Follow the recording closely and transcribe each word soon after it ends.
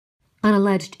An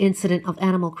alleged incident of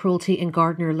animal cruelty in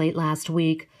Gardner late last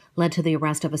week led to the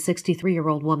arrest of a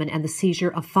 63-year-old woman and the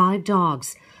seizure of 5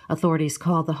 dogs. Authorities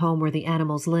called the home where the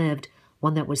animals lived,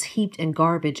 one that was heaped in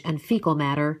garbage and fecal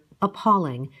matter,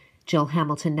 appalling. Jill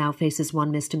Hamilton now faces 1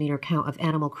 misdemeanor count of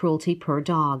animal cruelty per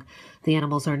dog. The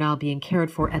animals are now being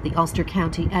cared for at the Ulster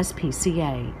County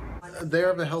SPCA. They're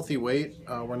of a healthy weight.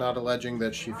 We're not alleging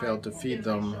that she failed to feed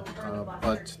them,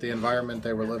 but the environment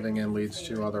they were living in leads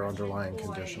to other underlying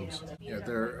conditions. Yeah,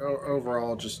 they're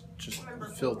overall just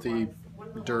filthy,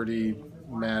 dirty,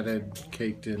 matted,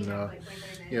 caked in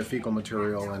fecal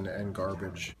material and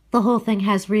garbage. The whole thing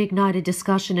has reignited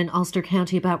discussion in Ulster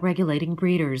County about regulating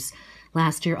breeders.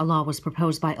 Last year, a law was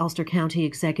proposed by Ulster County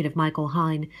Executive Michael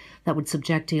Hine that would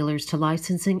subject dealers to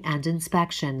licensing and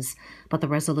inspections. But the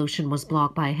resolution was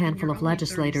blocked by a handful of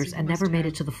legislators and never made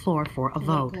it to the floor for a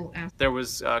vote. There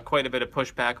was quite a bit of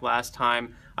pushback last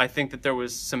time. I think that there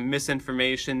was some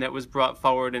misinformation that was brought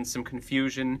forward and some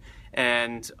confusion,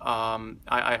 and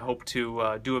I hope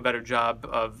to do a better job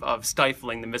of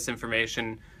stifling the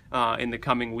misinformation in the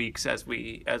coming weeks as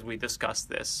we discuss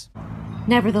this.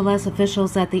 Nevertheless,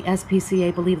 officials at the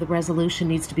SPCA believe the resolution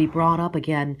needs to be brought up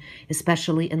again,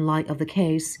 especially in light of the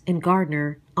case in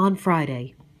Gardner on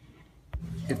Friday.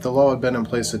 If the law had been in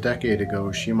place a decade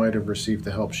ago, she might have received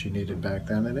the help she needed back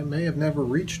then, and it may have never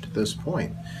reached this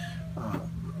point.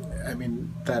 I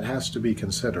mean, that has to be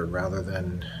considered rather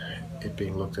than it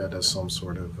being looked at as some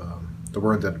sort of, the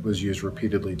word that was used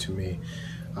repeatedly to me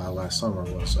last summer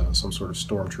was some sort of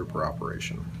stormtrooper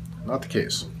operation. Not the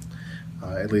case.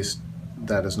 At least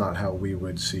that is not how we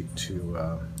would seek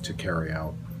to carry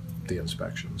out the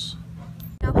inspections.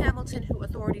 Now Hamilton, who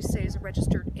authorities say is a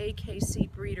registered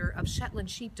AKC breeder of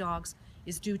Shetland sheepdogs,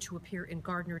 is due to appear in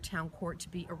Gardner Town Court to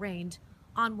be arraigned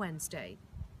on Wednesday.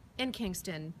 In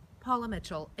Kingston, Paula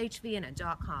Mitchell,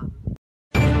 HVNN.com.